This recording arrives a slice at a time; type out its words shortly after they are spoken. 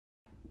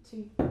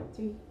2,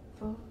 3,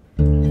 4.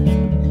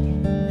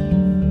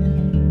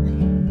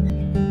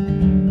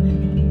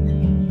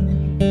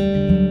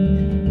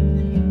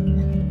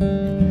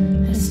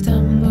 I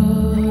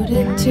stumbled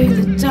into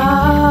the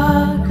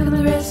dark on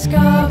the risk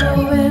of a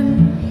whim.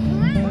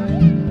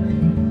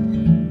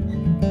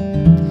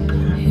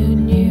 Who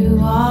knew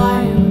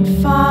I would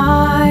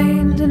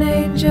find an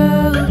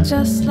angel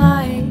just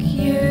like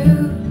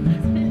you?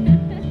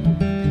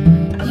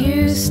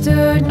 You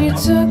stood and you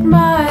took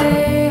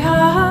my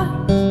heart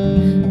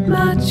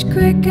much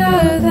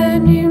quicker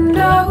than you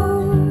know.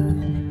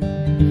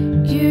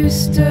 You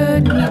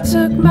stood and you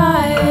took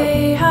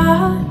my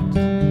heart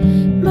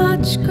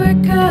much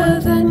quicker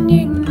than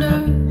you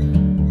know.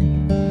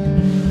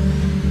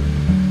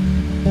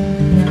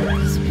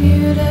 There's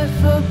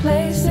beautiful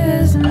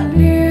places and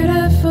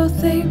beautiful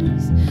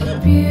things,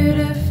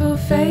 beautiful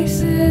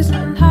faces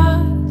and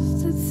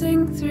hearts that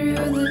sing through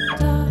the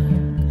dark.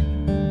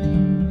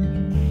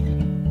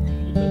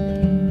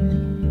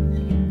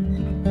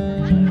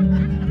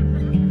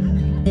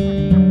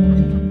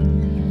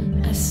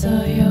 I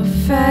saw your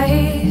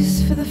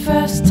face for the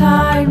first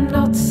time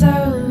not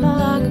so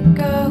long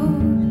ago.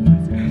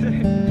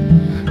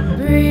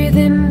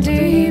 Breathing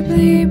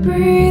deeply,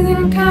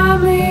 breathing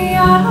calmly,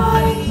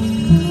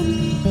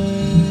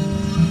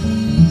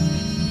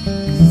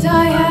 cause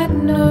I had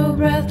no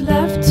breath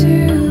left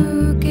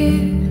to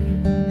give.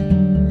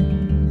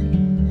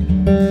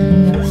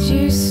 As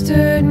you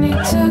stood and you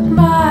took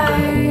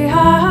my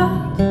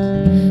heart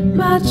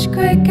much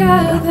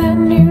quicker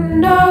than you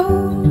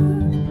know.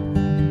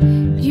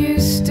 You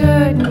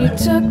stood and you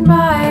took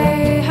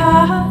my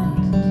heart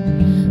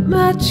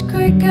much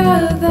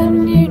quicker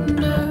than you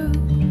know.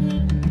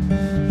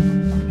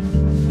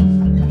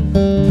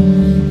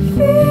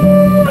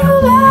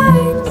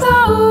 Feelings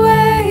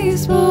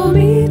always pull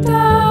me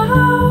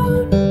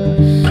down,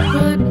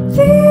 but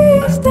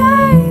these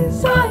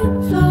days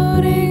I'm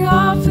floating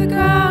off the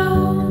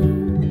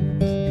ground.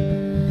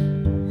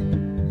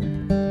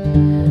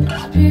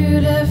 There's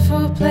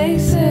beautiful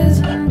places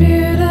and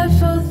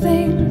beautiful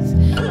things,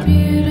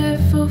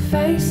 beautiful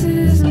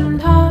faces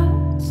and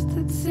hearts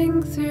that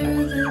sing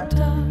through the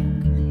dark.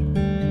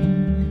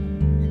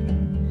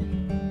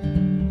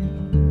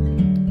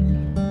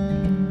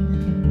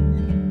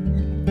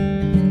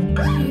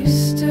 You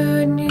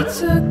stood and you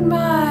took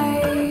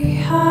my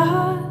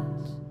heart